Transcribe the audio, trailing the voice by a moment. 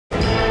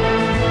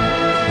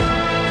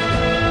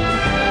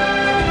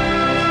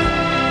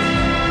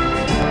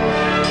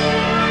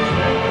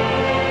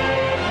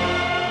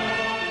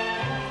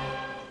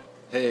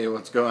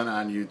going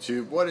on,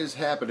 YouTube? What is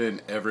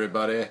happening,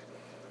 everybody?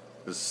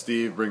 This is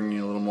Steve bringing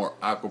you a little more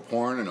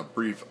aquaporn and a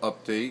brief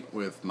update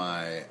with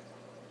my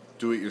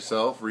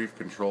do-it-yourself Reef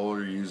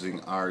controller using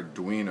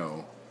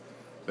Arduino.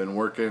 Been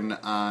working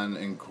on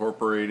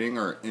incorporating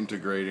or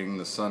integrating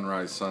the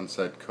sunrise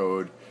sunset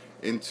code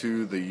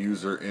into the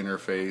user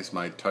interface,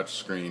 my touch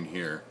screen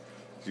here.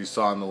 As you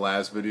saw in the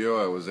last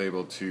video, I was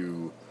able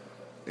to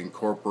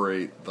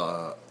incorporate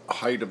the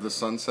height of the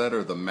sunset,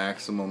 or the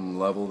maximum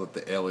level that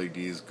the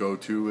LEDs go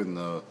to in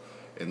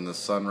the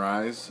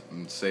sunrise,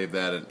 and save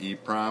that at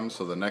EEPROM.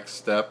 So the next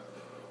step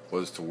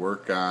was to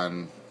work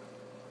on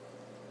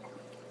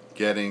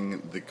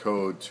getting the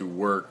code to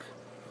work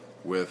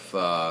with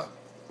a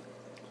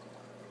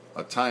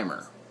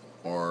timer,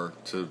 or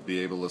to be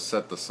able to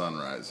set the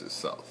sunrise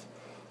itself.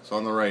 So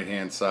on the right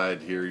hand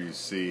side here you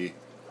see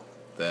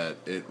that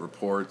it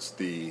reports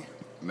the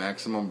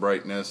maximum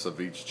brightness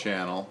of each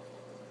channel,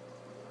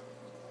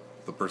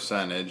 the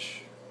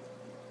percentage.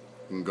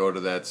 You can go to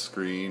that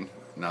screen.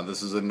 Now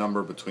this is a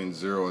number between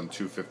 0 and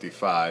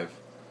 255,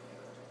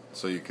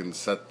 so you can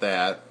set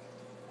that,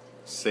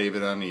 save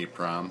it on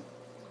EEPROM,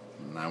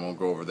 and I won't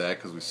go over that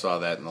because we saw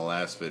that in the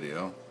last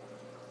video.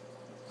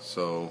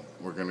 So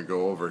we're going to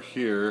go over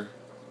here,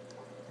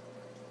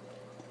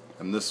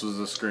 and this was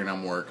the screen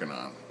I'm working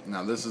on.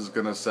 Now this is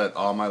going to set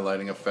all my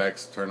lighting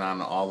effects, turn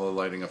on all the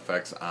lighting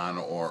effects on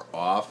or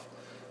off,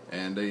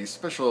 and a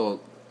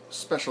special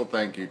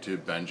thank you to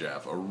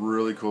Benjaff, a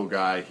really cool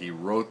guy. He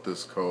wrote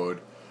this code,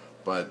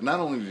 but not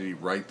only did he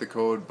write the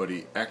code, but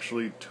he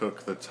actually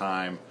took the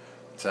time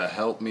to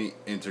help me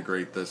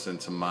integrate this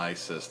into my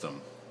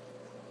system.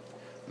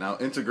 Now,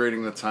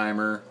 integrating the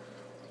timer,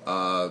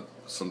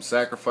 some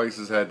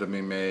sacrifices had to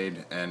be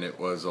made, and it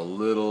was a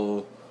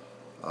little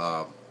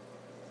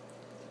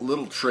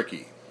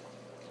tricky.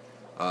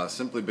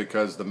 Simply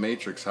because the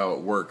matrix, how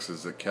it works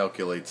is it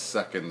calculates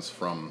seconds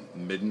from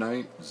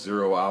midnight,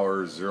 0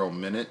 hour, 0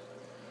 minute,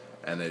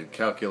 and it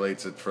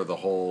calculates it for the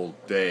whole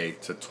day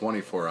to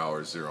 24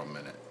 hours, 0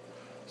 minute.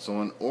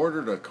 So in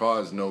order to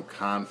cause no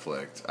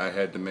conflict, I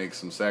had to make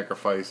some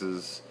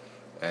sacrifices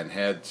and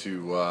had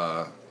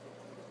to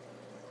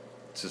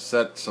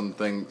set some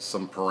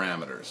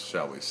parameters,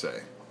 shall we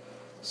say.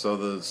 So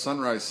the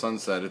sunrise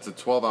sunset, it's a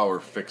 12-hour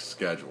fixed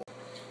schedule.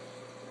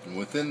 And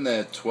within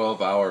that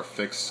 12-hour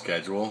fixed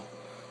schedule,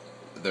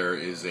 there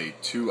is a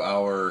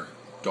 2-hour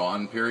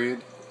dawn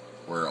period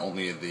where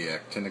only the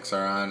actinics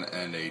are on,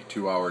 and a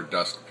 2-hour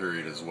dusk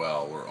period as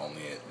well where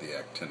only the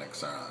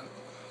actinics are on.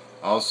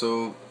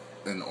 Also,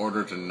 in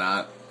order to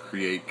not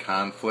create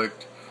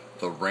conflict,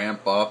 the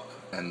ramp up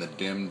and the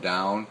dim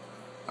down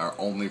are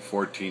only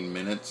 14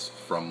 minutes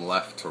from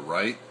left to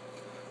right.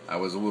 I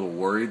was a little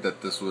worried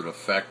that this would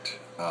affect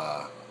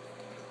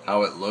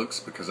how it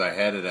looks, because I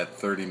had it at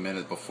 30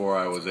 minutes before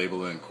I was able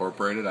to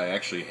incorporate it. I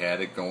actually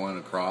had it going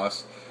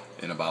across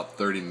in about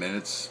 30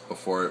 minutes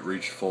before it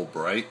reached full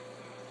bright,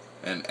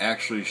 and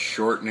actually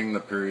shortening the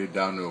period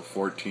down to a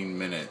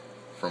 14-minute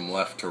from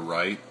left to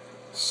right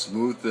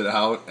smoothed it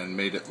out and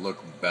made it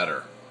look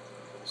better.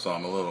 So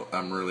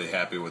I'm really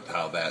happy with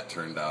how that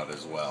turned out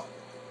as well.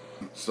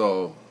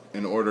 So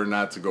in order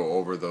not to go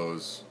over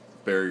those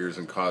barriers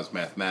and cause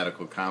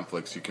mathematical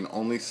conflicts, you can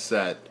only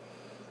set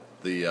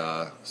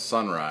the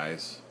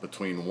sunrise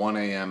between 1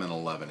 a.m. and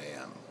 11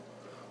 a.m.,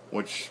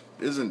 which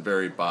isn't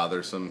very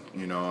bothersome.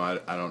 You know,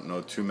 I don't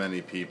know too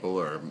many people,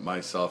 or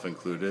myself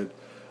included,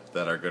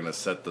 that are going to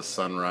set the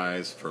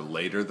sunrise for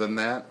later than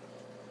that.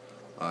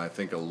 I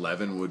think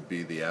 11 would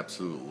be the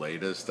absolute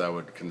latest I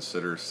would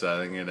consider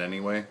setting it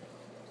anyway.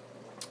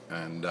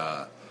 And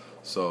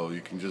so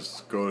you can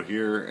just go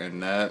here,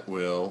 and that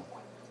will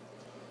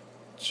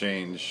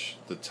change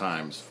the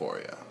times for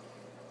you.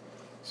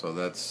 So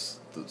that's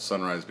the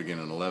sunrise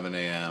beginning at 11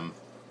 a.m.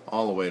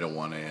 all the way to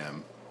 1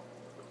 a.m.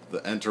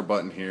 The enter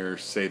button here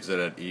saves it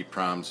at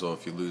EEPROM, so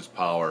if you lose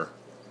power,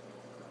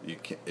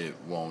 it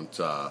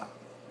won't.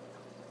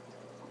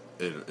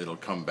 It'll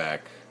come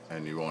back,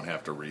 and you won't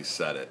have to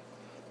reset it.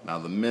 Now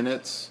the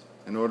minutes,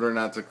 in order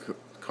not to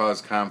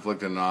cause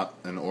conflict and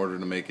in order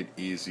to make it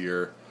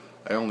easier,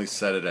 I only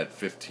set it at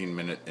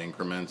 15-minute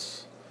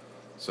increments.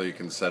 So you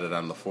can set it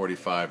on the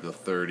 45, the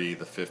 30,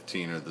 the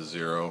 15, or the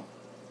 0.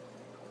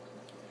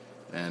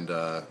 And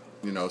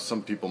you know,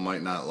 some people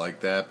might not like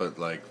that, but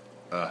like,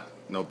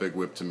 no big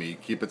whip to me.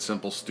 Keep it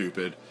simple,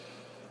 stupid,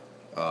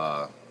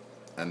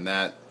 and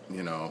that,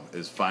 you know,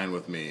 is fine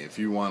with me. If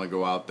you want to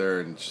go out there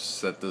and just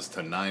set this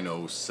to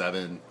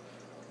 907,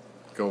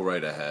 go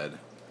right ahead.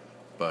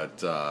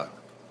 But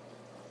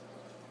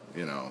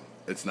you know,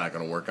 it's not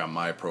going to work on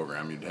my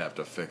program. You'd have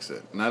to fix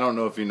it. And I don't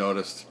know if you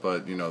noticed,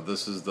 but you know,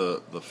 this is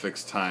the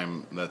fixed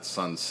time that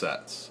sun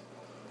sets.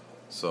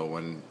 So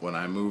when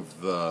I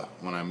move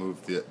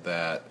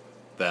that,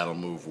 that'll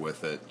move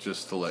with it,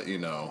 just to let you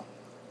know.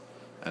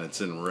 And it's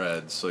in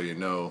red, so you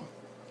know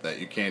that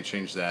you can't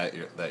change that,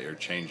 that you're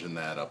changing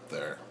that up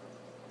there.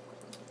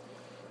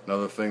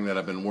 Another thing that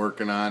I've been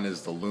working on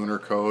is the lunar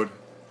code.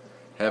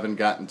 Haven't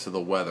gotten to the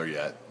weather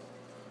yet,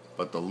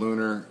 but the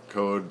lunar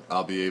code,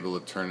 I'll be able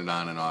to turn it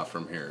on and off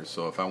from here.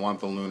 So if I want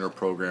the lunar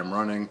program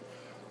running,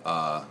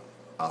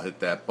 I'll hit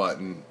that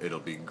button. It'll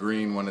be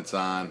green when it's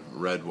on,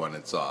 red when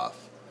it's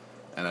off.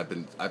 And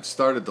I've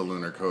started the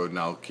lunar code.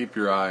 Now keep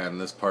your eye on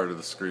this part of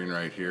the screen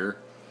right here,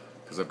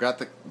 because I've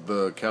got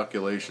the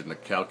calculation to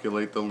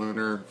calculate the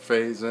lunar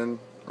phase in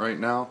right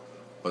now,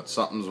 but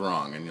something's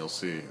wrong, and you'll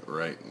see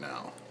right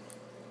now.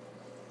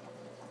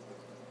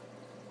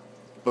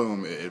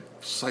 Boom, it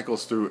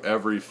cycles through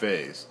every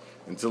phase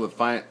until it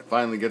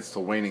finally gets to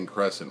waning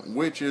crescent,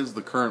 which is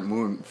the current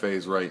moon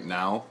phase right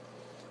now.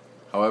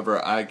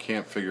 However, I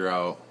can't figure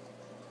out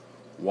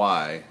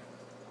why.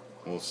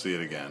 We'll see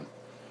it again.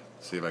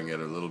 See if I can get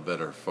a little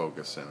better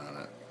focus in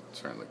on it.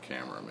 Turn the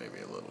camera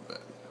maybe a little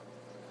bit.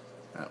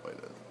 That way.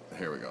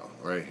 Here we go.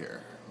 Right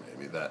here.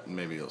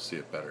 Maybe you'll see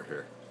it better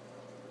here.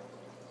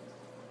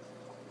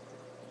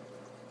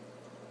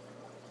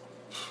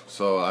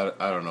 So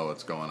I don't know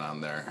what's going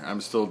on there.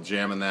 I'm still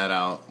jamming that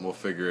out. We'll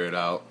figure it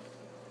out.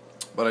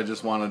 But I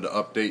just wanted to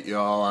update you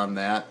all on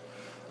that.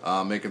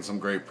 Making some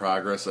great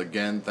progress.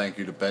 Again, thank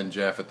you to Ben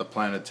Jeff at the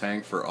Planet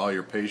Tank for all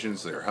your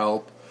patience, your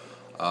help.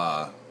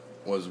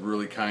 Was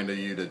really kind of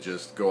you to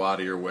just go out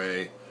of your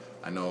way.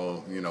 I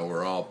know,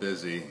 we're all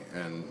busy,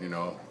 and,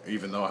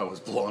 even though I was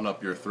blowing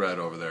up your thread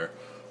over there,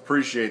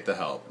 appreciate the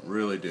help.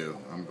 Really do.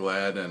 I'm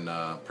glad and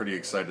pretty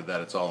excited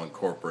that it's all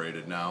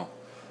incorporated now.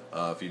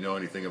 If you know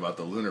anything about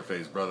the lunar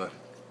phase, brother,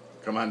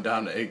 come on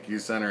down to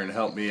AQ Center and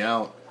help me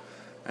out.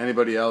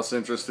 Anybody else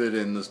interested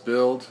in this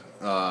build,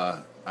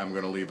 I'm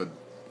going to leave a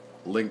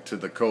link to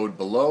the code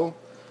below.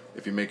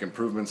 If you make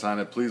improvements on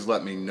it, please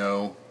let me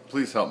know.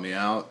 Please help me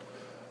out.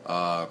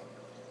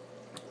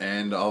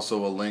 And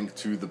also a link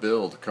to the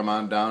build. Come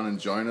on down and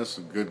join us.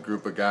 A good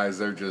group of guys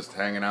there just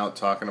hanging out,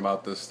 talking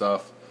about this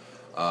stuff,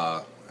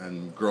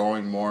 and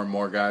growing more and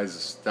more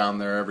guys down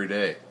there every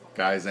day.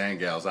 Guys and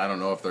gals. I don't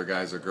know if they're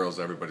guys or girls.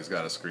 Everybody's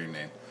got a screen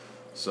name.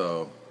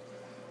 So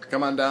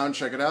come on down,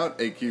 check it out,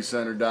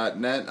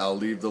 aqcenter.net. I'll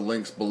leave the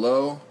links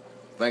below.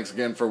 Thanks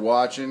again for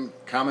watching.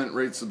 Comment,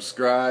 rate,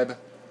 subscribe.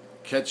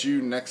 Catch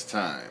you next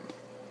time.